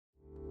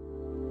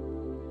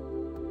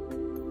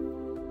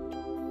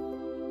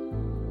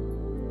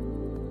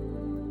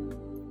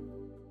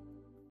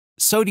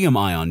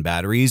sodium-ion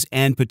batteries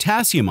and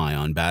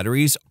potassium-ion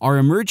batteries are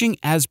emerging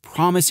as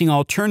promising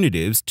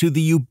alternatives to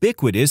the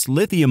ubiquitous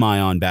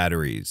lithium-ion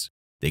batteries.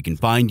 They can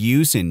find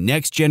use in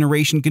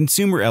next-generation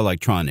consumer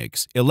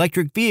electronics,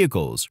 electric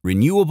vehicles,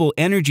 renewable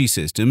energy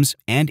systems,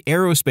 and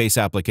aerospace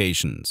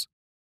applications.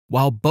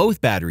 While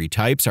both battery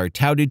types are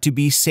touted to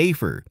be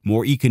safer,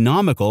 more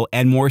economical,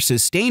 and more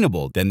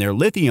sustainable than their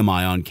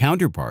lithium-ion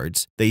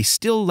counterparts, they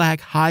still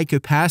lack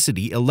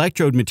high-capacity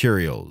electrode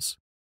materials.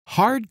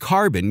 Hard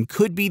carbon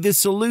could be the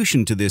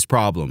solution to this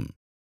problem.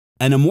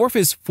 An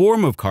amorphous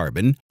form of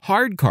carbon,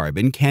 hard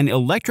carbon can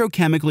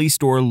electrochemically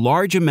store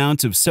large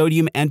amounts of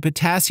sodium and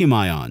potassium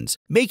ions,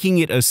 making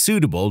it a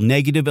suitable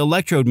negative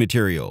electrode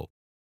material.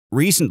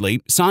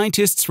 Recently,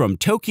 scientists from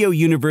Tokyo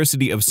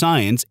University of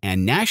Science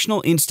and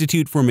National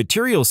Institute for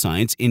Material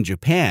Science in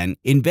Japan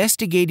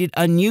investigated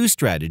a new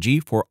strategy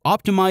for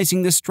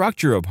optimizing the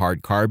structure of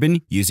hard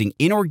carbon using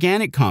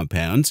inorganic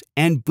compounds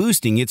and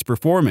boosting its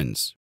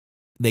performance.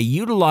 They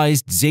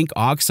utilized zinc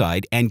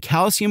oxide and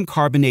calcium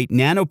carbonate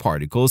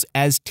nanoparticles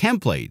as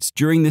templates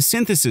during the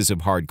synthesis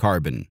of hard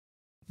carbon.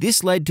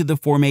 This led to the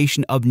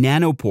formation of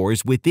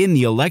nanopores within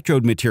the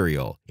electrode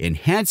material,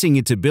 enhancing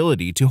its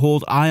ability to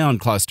hold ion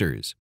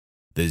clusters.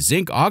 The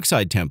zinc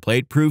oxide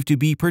template proved to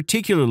be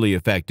particularly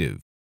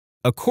effective.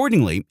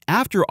 Accordingly,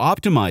 after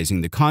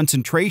optimizing the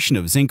concentration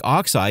of zinc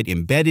oxide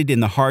embedded in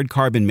the hard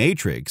carbon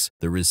matrix,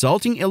 the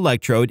resulting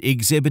electrode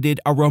exhibited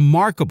a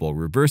remarkable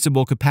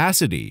reversible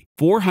capacity,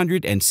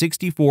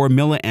 464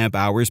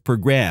 mAh per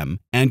gram,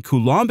 and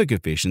coulombic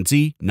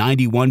efficiency,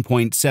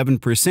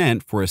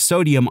 91.7% for a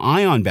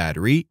sodium-ion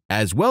battery,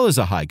 as well as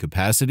a high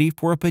capacity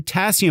for a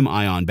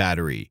potassium-ion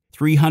battery,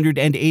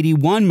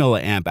 381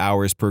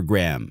 mAh per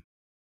gram.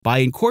 By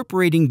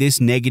incorporating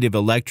this negative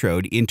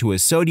electrode into a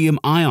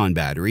sodium-ion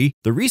battery,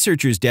 the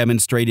researchers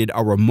demonstrated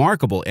a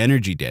remarkable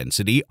energy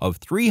density of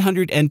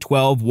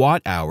 312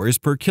 watt-hours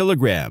per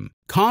kilogram,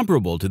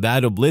 comparable to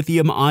that of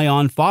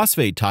lithium-ion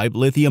phosphate-type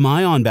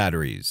lithium-ion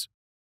batteries.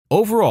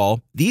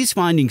 Overall, these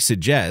findings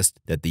suggest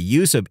that the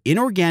use of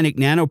inorganic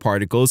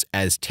nanoparticles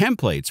as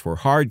templates for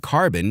hard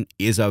carbon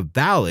is a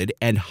valid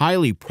and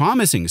highly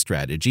promising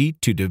strategy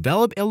to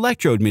develop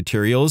electrode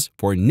materials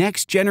for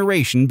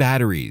next-generation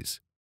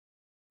batteries.